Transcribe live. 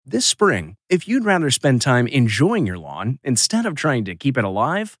This spring, if you'd rather spend time enjoying your lawn instead of trying to keep it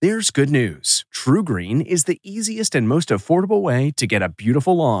alive, there's good news. TruGreen is the easiest and most affordable way to get a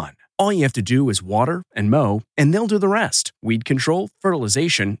beautiful lawn. All you have to do is water and mow, and they'll do the rest. Weed control,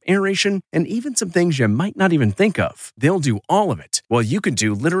 fertilization, aeration, and even some things you might not even think of. They'll do all of it, while you can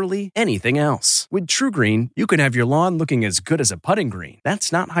do literally anything else. With TruGreen, you can have your lawn looking as good as a putting green.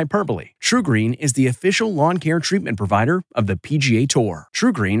 That's not hyperbole. TruGreen is the official lawn care treatment provider of the PGA Tour.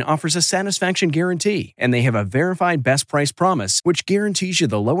 TruGreen offers a satisfaction guarantee, and they have a verified best price promise, which guarantees you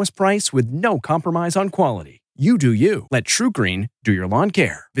the lowest price with no compromise on quality. You do you. Let TruGreen do your lawn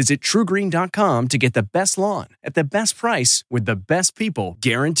care. Visit TruGreen.com to get the best lawn at the best price with the best people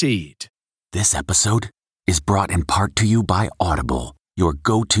guaranteed. This episode is brought in part to you by Audible, your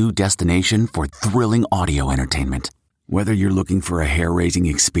go-to destination for thrilling audio entertainment. Whether you're looking for a hair-raising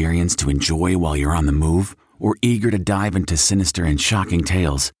experience to enjoy while you're on the move or eager to dive into sinister and shocking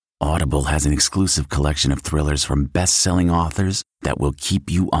tales, Audible has an exclusive collection of thrillers from best-selling authors that will keep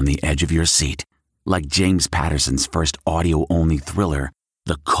you on the edge of your seat. Like James Patterson's first audio-only thriller,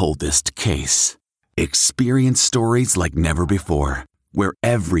 The Coldest Case. Experience stories like never before, where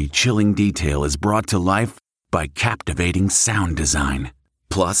every chilling detail is brought to life by captivating sound design.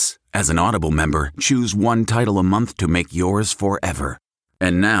 Plus, as an Audible member, choose one title a month to make yours forever.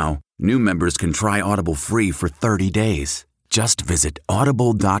 And now, new members can try Audible free for 30 days. Just visit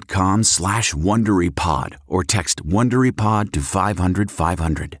audible.com/WonderyPod or text WonderyPod to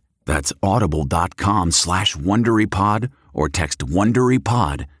 500-500. That's audible.com/WonderyPod or text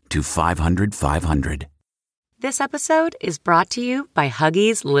WonderyPod to 500-500. This episode is brought to you by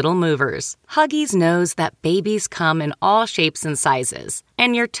Huggies Little Movers. Huggies knows that babies come in all shapes and sizes,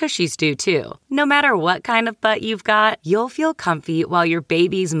 and your tushies do too. No matter what kind of butt you've got, you'll feel comfy while your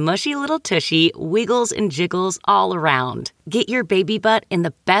baby's mushy little tushy wiggles and jiggles all around. Get your baby butt in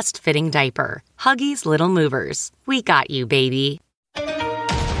the best fitting diaper. Huggies Little Movers. We got you, baby.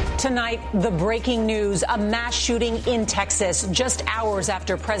 Tonight, the breaking news, a mass shooting in Texas just hours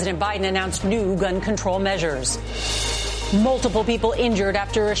after President Biden announced new gun control measures. Multiple people injured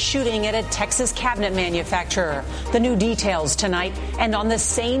after a shooting at a Texas cabinet manufacturer. The new details tonight. And on the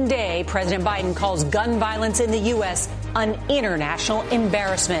same day, President Biden calls gun violence in the U.S. an international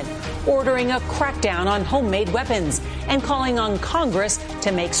embarrassment, ordering a crackdown on homemade weapons and calling on Congress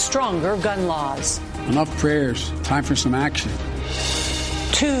to make stronger gun laws. Enough prayers. Time for some action.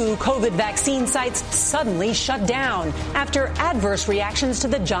 2 COVID vaccine sites suddenly shut down after adverse reactions to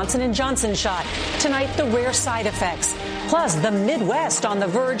the Johnson & Johnson shot. Tonight, the rare side effects. Plus, the Midwest on the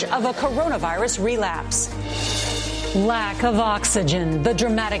verge of a coronavirus relapse. Lack of oxygen, the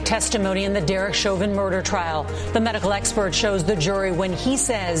dramatic testimony in the Derek Chauvin murder trial. The medical expert shows the jury when he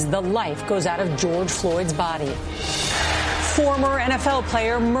says the life goes out of George Floyd's body. Former NFL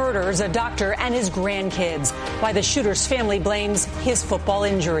player murders a doctor and his grandkids, why the shooter's family blames his football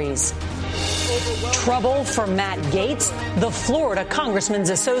injuries. Trouble for Matt Gaetz. The Florida congressman's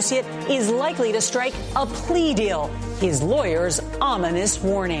associate is likely to strike a plea deal. His lawyer's ominous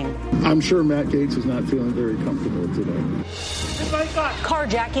warning. I'm sure Matt Gaetz is not feeling very comfortable today.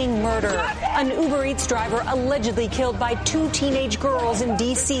 Carjacking murder. An Uber Eats driver allegedly killed by 2 teenage girls in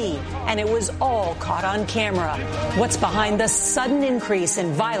D.C., and it was all caught on camera. What's behind the sudden increase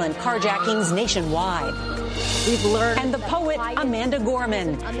in violent carjackings nationwide? We've learned. And the poet Amanda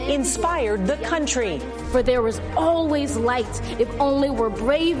Gorman inspired the country. For there was always light if only we're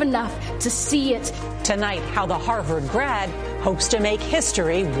brave enough to see it. Tonight, how the Harvard grad hopes to make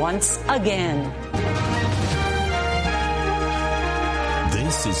history once again.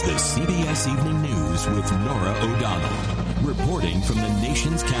 This is the CBS Evening News with Norah O'Donnell, reporting from the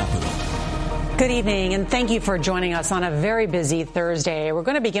nation's capital. Good evening, and thank you for joining us on a very busy Thursday. We're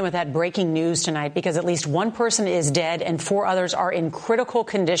going to begin with that breaking news tonight because at least 1 person is dead and 4 others are in critical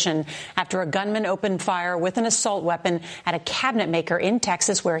condition after a gunman opened fire with an assault weapon at a cabinet maker in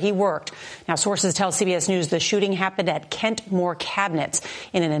Texas where he worked. Now, sources tell CBS News the shooting happened at Kentmore Cabinets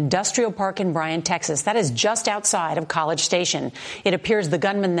in an industrial park in Bryan, Texas. That is just outside of College Station. It appears the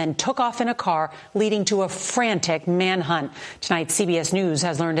gunman then took off in a car, leading to a frantic manhunt. Tonight, CBS News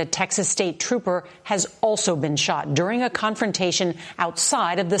has learned a Texas state trooper has also been shot during a confrontation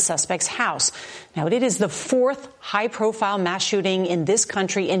outside of the suspect's house. Now, it is the 4th high-profile mass shooting in this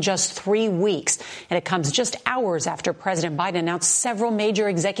country in just 3 weeks, and it comes just hours after President Biden announced several major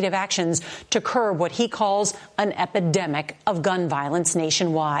executive actions to curb what he calls an epidemic of gun violence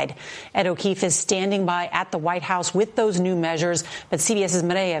nationwide. Ed O'Keefe is standing by at the White House with those new measures, but CBS's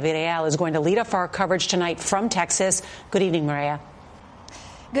Mireya Villarreal is going to lead off our coverage tonight from Texas. Good evening, Mireya.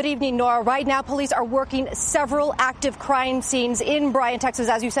 Good evening, Nora. Right now, police are working several active crime scenes in Bryan, Texas.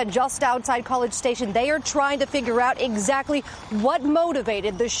 As you said, just outside College Station. They are trying to figure out exactly what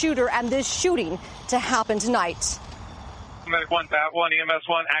motivated the shooter and this shooting to happen tonight. EMS 1, EMS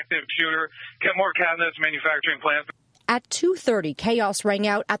 1, active shooter, Kenmore Cabinets Manufacturing Plant. At 2:30, chaos rang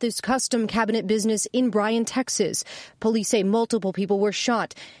out at this custom cabinet business in Bryan, Texas. Police say multiple people were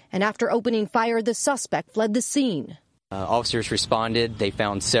shot, and after opening fire, the suspect fled the scene. Officers responded. They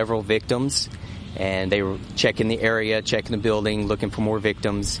found several victims, and they were checking the area, checking the building, looking for more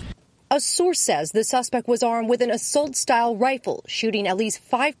victims. A source says the suspect was armed with an assault-style rifle, shooting at least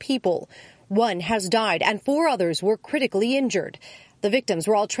 5 people. 1 has died, and 4 others were critically injured. The victims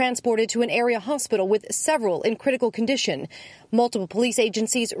were all transported to an area hospital with several in critical condition. Multiple police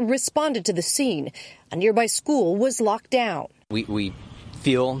agencies responded to the scene. A nearby school was locked down. We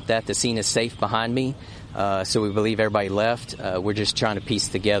feel that the scene is safe behind me. So we believe everybody left. We're just trying to piece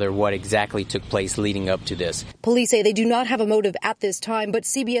together what exactly took place leading up to this. Police say they do not have a motive at this time, but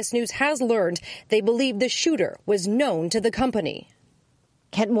CBS News has learned they believe the shooter was known to the company.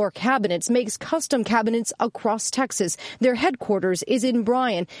 Kenmore Cabinets makes custom cabinets across Texas. Their headquarters is in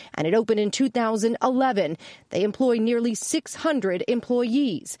Bryan, and it opened in 2011. They employ nearly 600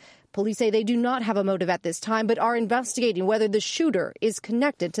 employees. Police say they do not have a motive at this time, but are investigating whether the shooter is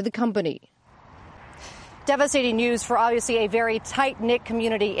connected to the company. Devastating news for obviously a very tight-knit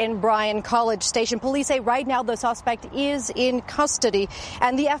community in Bryan, College Station. Police say right now the suspect is in custody,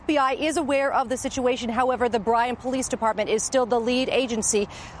 and the FBI is aware of the situation. However, the Bryan Police Department is still the lead agency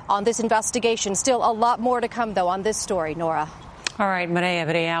on this investigation. Still a lot more to come, though, on this story. Nora. All right, Maria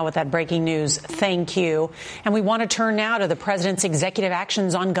Vidal with that breaking news. Thank you. And we want to turn now to the president's executive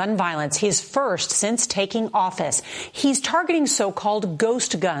actions on gun violence, his first since taking office. He's targeting so-called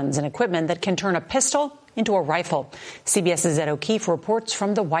ghost guns, an equipment that can turn a pistol into a rifle. CBS's Ed O'Keefe reports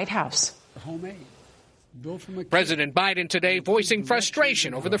from the White House. President Biden today voicing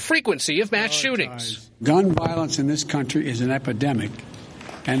frustration over the frequency of mass shootings. Gun violence in this country is an epidemic,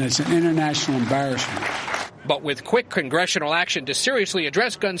 and it's an international embarrassment. But with quick congressional action to seriously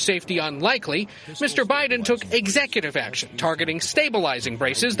address gun safety unlikely, Mr. Biden took executive action targeting stabilizing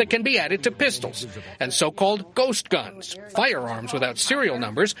braces that can be added to pistols and so-called ghost guns, firearms without serial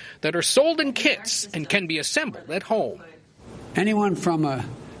numbers that are sold in kits and can be assembled at home. Anyone from a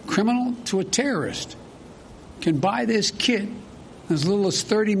criminal to a terrorist can buy this kit in as little as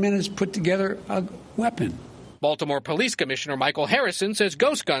 30 minutes, put together a weapon. Baltimore Police Commissioner Michael Harrison says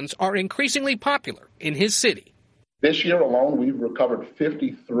ghost guns are increasingly popular in his city. This year alone, we've recovered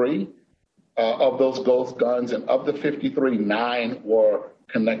 53 of those ghost guns, and of the 53, 9 were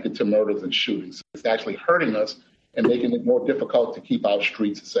connected to murders and shootings. It's actually hurting us and making it more difficult to keep our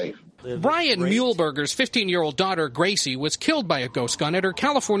streets safe. Brian Muehlberger's 15-year-old daughter, Gracie, was killed by a ghost gun at her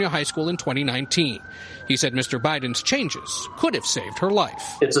California high school in 2019. He said Mr. Biden's changes could have saved her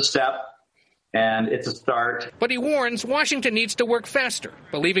life. It's a step. And it's a start. But he warns Washington needs to work faster,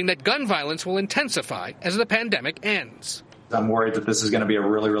 believing that gun violence will intensify as the pandemic ends. I'm worried that this is going to be a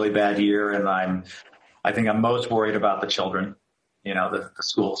really, really bad year, and I think I'm most worried about the children, the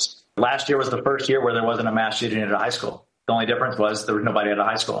schools. Last year was the first year where there wasn't a mass shooting at a high school. The only difference was there was nobody at a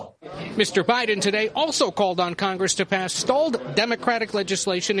high school. Mr. Biden today also called on Congress to pass stalled Democratic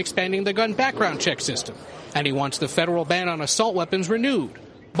legislation expanding the gun background check system, and he wants the federal ban on assault weapons renewed.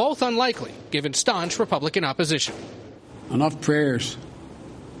 Both unlikely, given staunch Republican opposition. Enough prayers.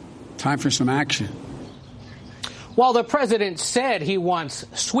 Time for some action. While the president said he wants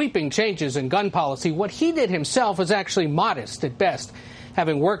sweeping changes in gun policy, what he did himself was actually modest at best.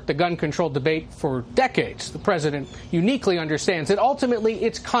 Having worked the gun control debate for decades, the president uniquely understands that ultimately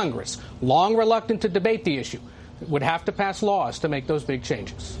it's Congress, long reluctant to debate the issue, that would have to pass laws to make those big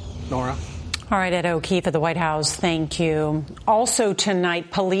changes. Nora? All right, Ed O'Keefe at the White House, thank you. Also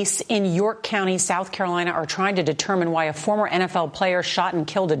tonight, police in York County, South Carolina, are trying to determine why a former NFL player shot and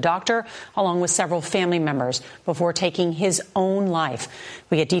killed a doctor, along with several family members, before taking his own life.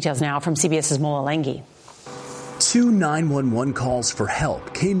 We get details now from CBS's Mola Lenghi. 2 911 calls for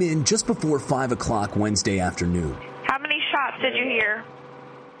help came in just before 5 o'clock Wednesday afternoon. How many shots did you hear?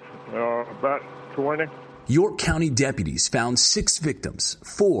 About 20. York County deputies found 6 victims,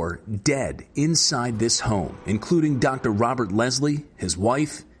 4 dead inside this home, including Dr. Robert Leslie, his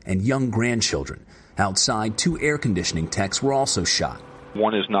wife, and young grandchildren. Outside, 2 air conditioning techs were also shot.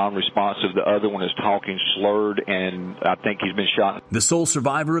 One is non-responsive, the other one is talking slurred, and I think he's been shot. The sole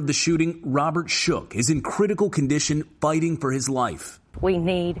survivor of the shooting, Robert Shook, is in critical condition fighting for his life. We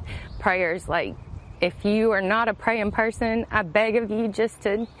need prayers. Like, if you are not a praying person, I beg of you just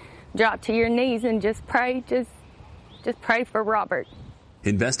to drop to your knees and just pray. Just pray for Robert.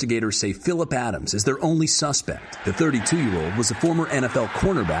 Investigators say Phillip Adams is their only suspect. The 32-year-old was a former NFL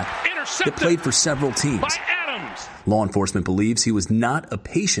cornerback that played for several teams. Law enforcement believes he was not a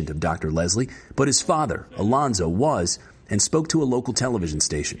patient of Dr. Leslie, but his father, Alonzo, was, and spoke to a local television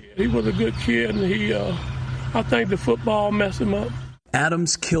station. He was a good kid, and I think the football messed him up.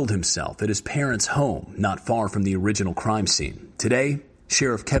 Adams killed himself at his parents' home, not far from the original crime scene. Today,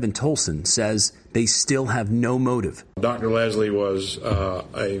 Sheriff Kevin Tolson says they still have no motive. Dr. Leslie was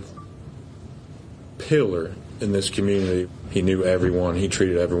a pillar in this community. He knew everyone. He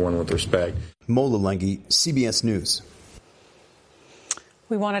treated everyone with respect. Mola Lengi, CBS News.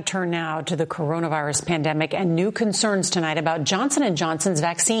 We want to turn now to the coronavirus pandemic and new concerns tonight about Johnson & Johnson's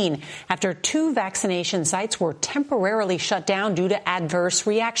vaccine after 2 vaccination sites were temporarily shut down due to adverse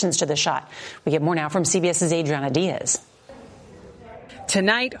reactions to the shot. We get more now from CBS's Adriana Diaz.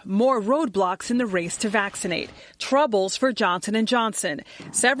 Tonight, more roadblocks in the race to vaccinate. Troubles for Johnson & Johnson.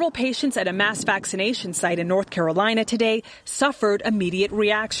 Several patients at a mass vaccination site in North Carolina today suffered immediate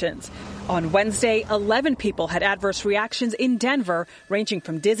reactions. On Wednesday, 11 people had adverse reactions in Denver, ranging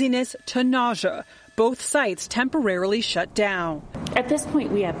from dizziness to nausea. Both sites temporarily shut down. At this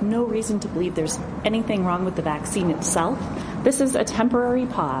point, we have no reason to believe there's anything wrong with the vaccine itself. This is a temporary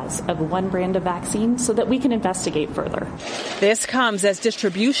pause of one brand of vaccine so that we can investigate further. This comes as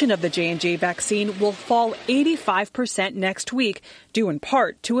distribution of the J&J vaccine will fall 85% next week, due in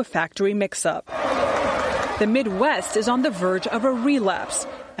part to a factory mix-up. The Midwest is on the verge of a relapse,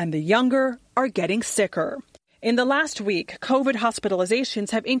 and the younger are getting sicker. In the last week, COVID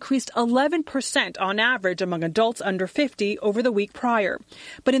hospitalizations have increased 11% on average among adults under 50 over the week prior.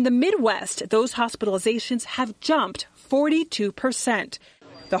 But in the Midwest, those hospitalizations have jumped 42%.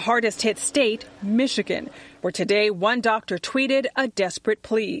 The hardest hit state, Michigan, where today one doctor tweeted a desperate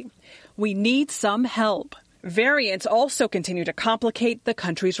plea. We need some help. Variants also continue to complicate the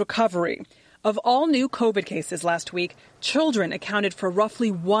country's recovery. Of all new COVID cases last week, children accounted for roughly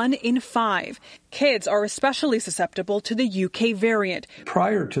 1 in 5. Kids are especially susceptible to the UK variant.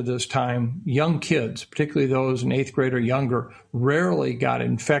 Prior to this time, young kids, particularly those in 8th grade or younger, rarely got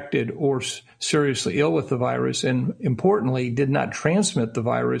infected or seriously ill with the virus and, importantly, did not transmit the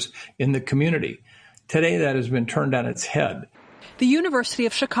virus in the community. Today, that has been turned on its head. The University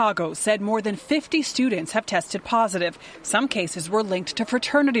of Chicago said more than 50 students have tested positive. Some cases were linked to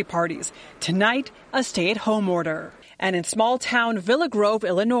fraternity parties. Tonight, a stay-at-home order. And in small-town Villa Grove,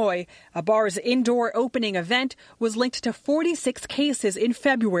 Illinois, a bar's indoor opening event was linked to 46 cases in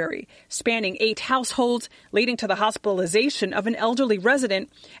February, spanning 8 households, leading to the hospitalization of an elderly resident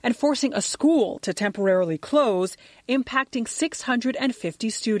and forcing a school to temporarily close, impacting 650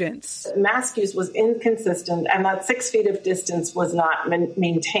 students. Mask use was inconsistent, and that 6 feet of distance was not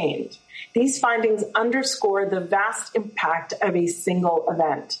maintained. These findings underscore the vast impact of a single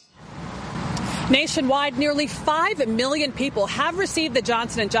event. Nationwide, nearly 5 million people have received the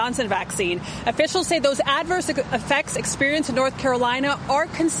Johnson & Johnson vaccine. Officials say those adverse effects experienced in North Carolina are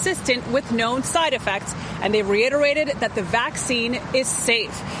consistent with known side effects, and they reiterated that the vaccine is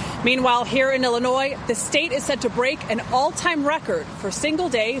safe. Meanwhile, here in Illinois, the state is set to break an all-time record for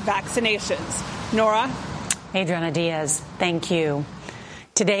single-day vaccinations. Nora? Adriana Diaz, thank you.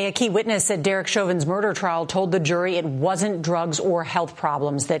 Today, a key witness at Derek Chauvin's murder trial told the jury it wasn't drugs or health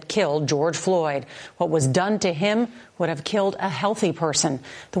problems that killed George Floyd. What was done to him would have killed a healthy person.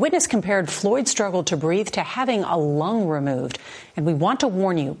 The witness compared Floyd's struggle to breathe to having a lung removed. And we want to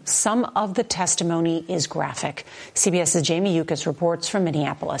warn you, some of the testimony is graphic. CBS's Jamie Yuccas reports from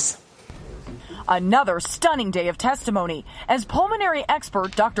Minneapolis. Another stunning day of testimony as pulmonary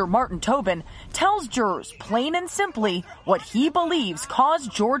expert Dr. Martin Tobin tells jurors plain and simply what he believes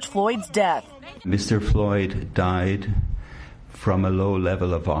caused George Floyd's death. Mr. Floyd died from a low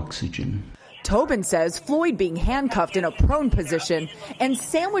level of oxygen. Tobin says Floyd being handcuffed in a prone position and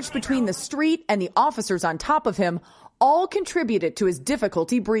sandwiched between the street and the officers on top of him all contributed to his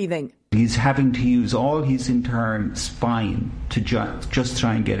difficulty breathing. He's having to use all his internal spine to just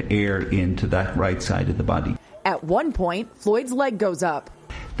try and get air into that right side of the body. At one point, Floyd's leg goes up.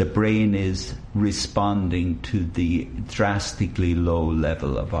 The brain is responding to the drastically low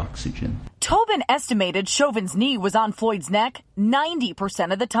level of oxygen. Tobin estimated Chauvin's knee was on Floyd's neck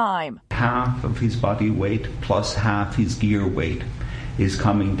 90% of the time. Half of his body weight plus half his gear weight is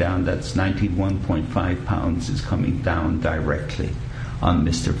coming down. That's 91.5 pounds is coming down directly on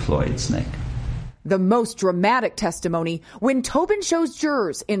Mr. Floyd's neck. The most dramatic testimony when Tobin shows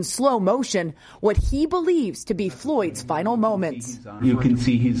jurors in slow motion what he believes to be Floyd's final moments. You can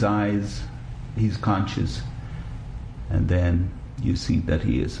see his eyes, he's conscious, and then you see that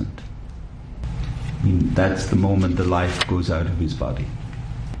he isn't. That's the moment the life goes out of his body.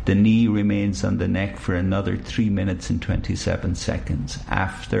 The knee remains on the neck for another 3 minutes and 27 seconds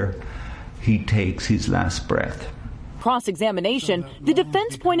after he takes his last breath. Cross-examination, the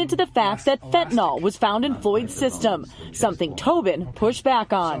defense pointed to the fact that fentanyl was found in Floyd's system, something Tobin pushed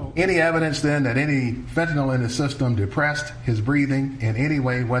back on. Any evidence then that any fentanyl in his system depressed his breathing in any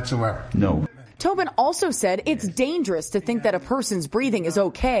way whatsoever? No. Tobin also said it's dangerous to think that a person's breathing is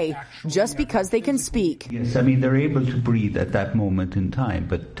okay just because they can speak. Yes, I mean, they're able to breathe at that moment in time,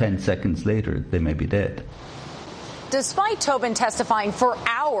 but 10 seconds later, they may be dead. Despite Tobin testifying for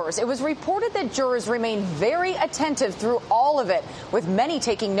hours, it was reported that jurors remained very attentive through all of it, with many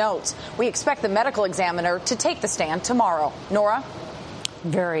taking notes. We expect the medical examiner to take the stand tomorrow. Nora?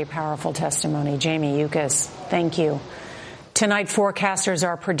 Very powerful testimony. Jamie Yuccas, thank you. Tonight, forecasters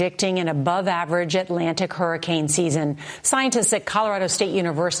are predicting an above-average Atlantic hurricane season. Scientists at Colorado State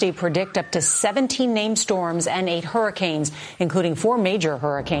University predict up to 17 named storms and 8 hurricanes, including 4 major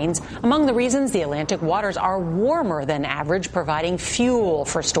hurricanes. Among the reasons, the Atlantic waters are warmer than average, providing fuel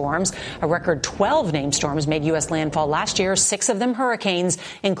for storms. A record 12 named storms made U.S. landfall last year, 6 of them hurricanes,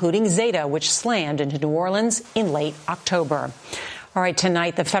 including Zeta, which slammed into New Orleans in late October. All right,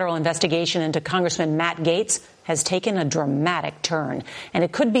 tonight, the federal investigation into Congressman Matt Gaetz has taken a dramatic turn, and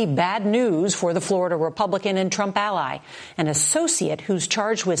it could be bad news for the Florida Republican and Trump ally. An associate who's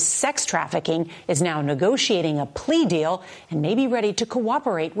charged with sex trafficking is now negotiating a plea deal and may be ready to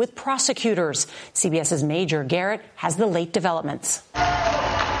cooperate with prosecutors. CBS's Major Garrett has the late developments.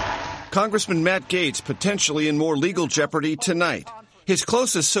 Congressman Matt Gaetz potentially in more legal jeopardy tonight. His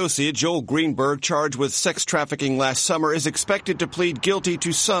close associate, Joel Greenberg, charged with sex trafficking last summer, is expected to plead guilty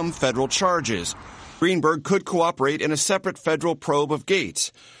to some federal charges. Greenberg could cooperate in a separate federal probe of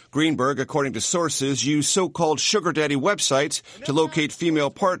Gaetz. Greenberg, according to sources, used so-called sugar daddy websites to locate female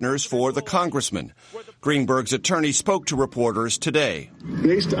partners for the congressman. Greenberg's attorney spoke to reporters today.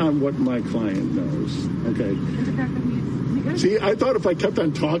 Based on what my client knows, okay. See, I thought if I kept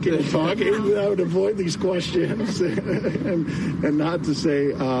on talking and talking, I would avoid these questions and not to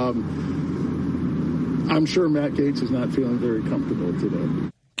say, I'm sure Matt Gaetz is not feeling very comfortable today.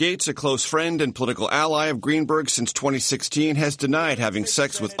 Gaetz, a close friend and political ally of Greenberg since 2016, has denied having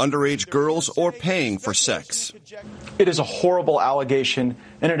sex with underage girls or paying for sex. It is a horrible allegation,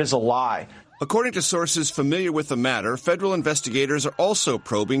 and it is a lie. According to sources familiar with the matter, federal investigators are also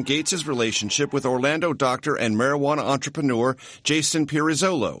probing Gaetz's relationship with Orlando doctor and marijuana entrepreneur Jason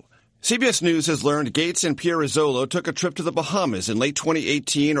Pierazzolo. CBS News has learned Gaetz and Pierazzolo took a trip to the Bahamas in late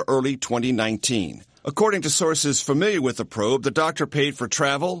 2018 or early 2019. According to sources familiar with the probe, the doctor paid for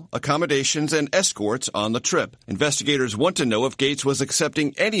travel, accommodations, and escorts on the trip. Investigators want to know if Gaetz was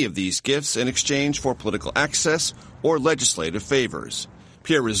accepting any of these gifts in exchange for political access or legislative favors.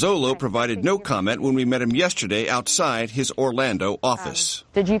 Pierazzolo provided no comment when we met him yesterday outside his Orlando office.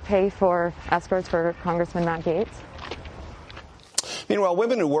 Did you pay for escorts for Congressman Matt Gaetz? Meanwhile,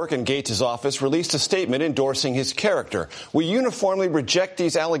 women who work in Gaetz's office released a statement endorsing his character. We uniformly reject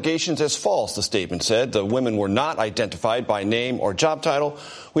these allegations as false, the statement said. The women were not identified by name or job title.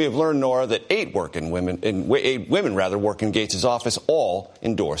 We have learned, Nora, that 8 women work in Gaetz's office. All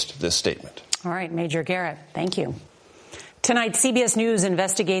endorsed this statement. All right, Major Garrett, thank you. Tonight, CBS News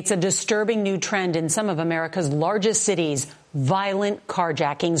investigates a disturbing new trend in some of America's largest cities. Violent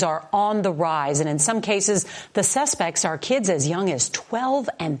carjackings are on the rise, and in some cases, the suspects are kids as young as 12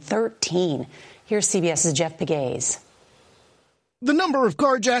 and 13. Here's CBS's Jeff Pegues. The number of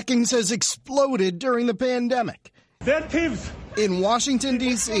carjackings has exploded during the pandemic. In Washington,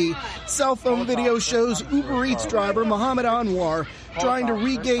 D.C., cell phone video shows Uber Eats driver Mohammed Anwar trying to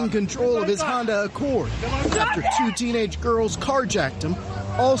regain control of his Honda Accord after 2 teenage girls carjacked him,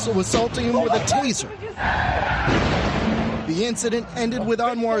 also assaulting him with a taser. The incident ended with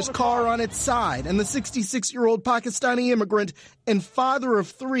Anwar's car on its side and the 66-year-old Pakistani immigrant and father of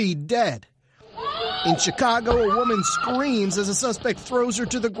 3 dead. In Chicago, a woman screams as a suspect throws her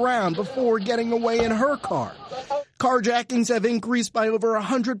to the ground before getting away in her car. Carjackings have increased by over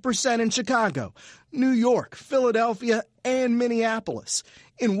 100% in Chicago, New York, Philadelphia, and Minneapolis.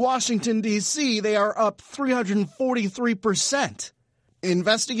 In Washington, D.C., they are up 343%.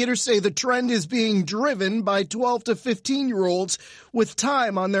 Investigators say the trend is being driven by 12 to 15-year-olds with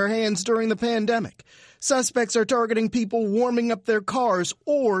time on their hands during the pandemic. Suspects are targeting people warming up their cars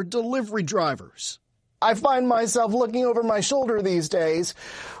or delivery drivers. I find myself looking over my shoulder these days.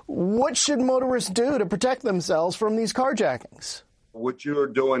 What should motorists do to protect themselves from these carjackings? What you're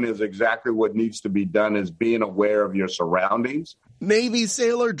doing is exactly what needs to be done, is being aware of your surroundings. Navy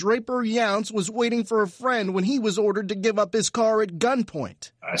sailor Draper Younce was waiting for a friend when he was ordered to give up his car at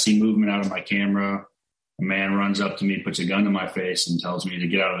gunpoint. I see movement out of my camera. A man runs up to me, puts a gun to my face, and tells me to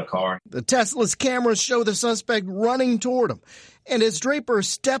get out of the car. The Tesla's cameras show the suspect running toward him. And as Draper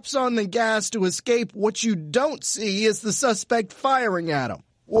steps on the gas to escape, what you don't see is the suspect firing at him.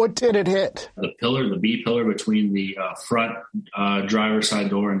 What did it hit? The pillar, the B pillar between the front driver's side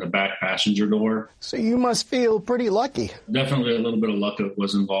door and the back passenger door. So you must feel pretty lucky. Definitely a little bit of luck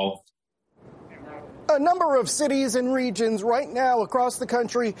was involved. A number of cities and regions right now across the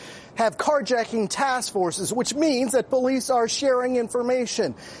country have carjacking task forces, which means that police are sharing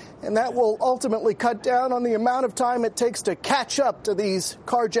information. And that will ultimately cut down on the amount of time it takes to catch up to these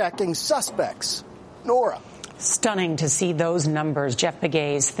carjacking suspects. Nora. Stunning to see those numbers. Jeff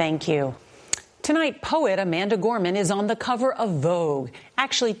Pegues, thank you. Tonight, poet Amanda Gorman is on the cover of Vogue.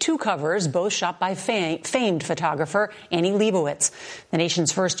 Actually, two covers, both shot by famed photographer Annie Leibovitz. The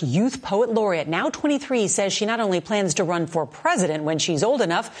nation's first youth poet laureate, now 23, says she not only plans to run for president when she's old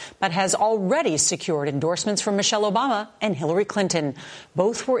enough, but has already secured endorsements from Michelle Obama and Hillary Clinton.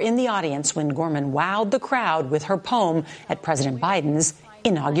 Both were in the audience when Gorman wowed the crowd with her poem at President Biden's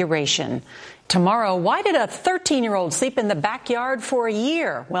inauguration. Tomorrow, why did a 13-year-old sleep in the backyard for a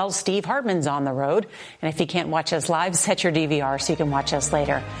year? Well, Steve Hartman's on the road. And if you can't watch us live, set your DVR so you can watch us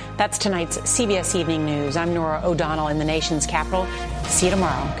later. That's tonight's CBS Evening News. I'm Nora O'Donnell in the nation's capital. See you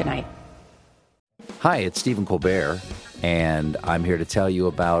tomorrow. Good night. Hi, it's Stephen Colbert, and I'm here to tell you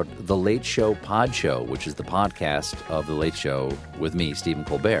about The Late Show Pod Show, which is the podcast of The Late Show with me, Stephen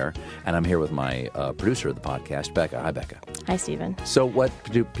Colbert, and I'm here with my producer of the podcast, Becca. Hi, Becca. Hi, Stephen. So what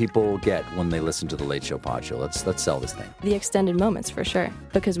do people get when they listen to The Late Show Pod Show? Let's sell this thing. The extended moments, for sure,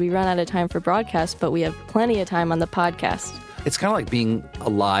 because we run out of time for broadcast, but we have plenty of time on the podcast. It's kind of like being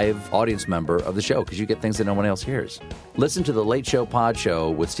a live audience member of the show because you get things that no one else hears. Listen to The Late Show Pod Show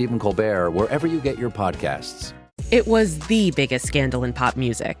with Stephen Colbert wherever you get your podcasts. It was the biggest scandal in pop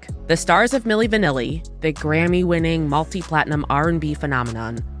music. The stars of Milli Vanilli, the Grammy-winning multi-platinum R&B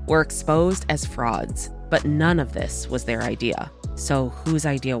phenomenon, were exposed as frauds. But none of this was their idea. So whose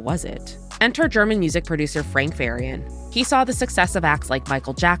idea was it? Enter German music producer Frank Farian. He saw the success of acts like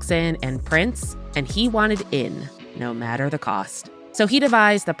Michael Jackson and Prince, and he wanted in, no matter the cost. So he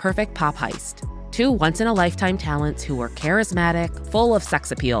devised the perfect pop heist. Two once-in-a-lifetime talents who were charismatic, full of sex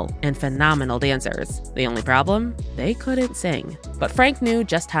appeal, and phenomenal dancers. The only problem? They couldn't sing. But Frank knew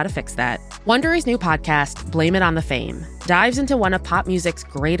just how to fix that. Wondery's new podcast, Blame It on the Fame, dives into one of pop music's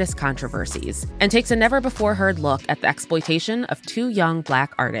greatest controversies and takes a never-before-heard look at the exploitation of two young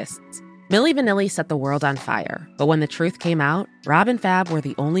Black artists. Milli Vanilli set the world on fire, but when the truth came out, Rob and Fab were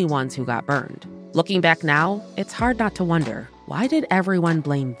the only ones who got burned. Looking back now, it's hard not to wonder, why did everyone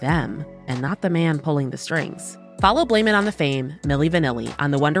blame them and not the man pulling the strings? Follow Blame It on the Fame, Milli Vanilli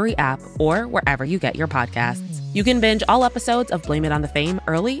on the Wondery app or wherever you get your podcasts. You can binge all episodes of Blame It on the Fame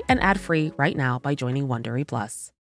early and ad-free right now by joining Wondery Plus.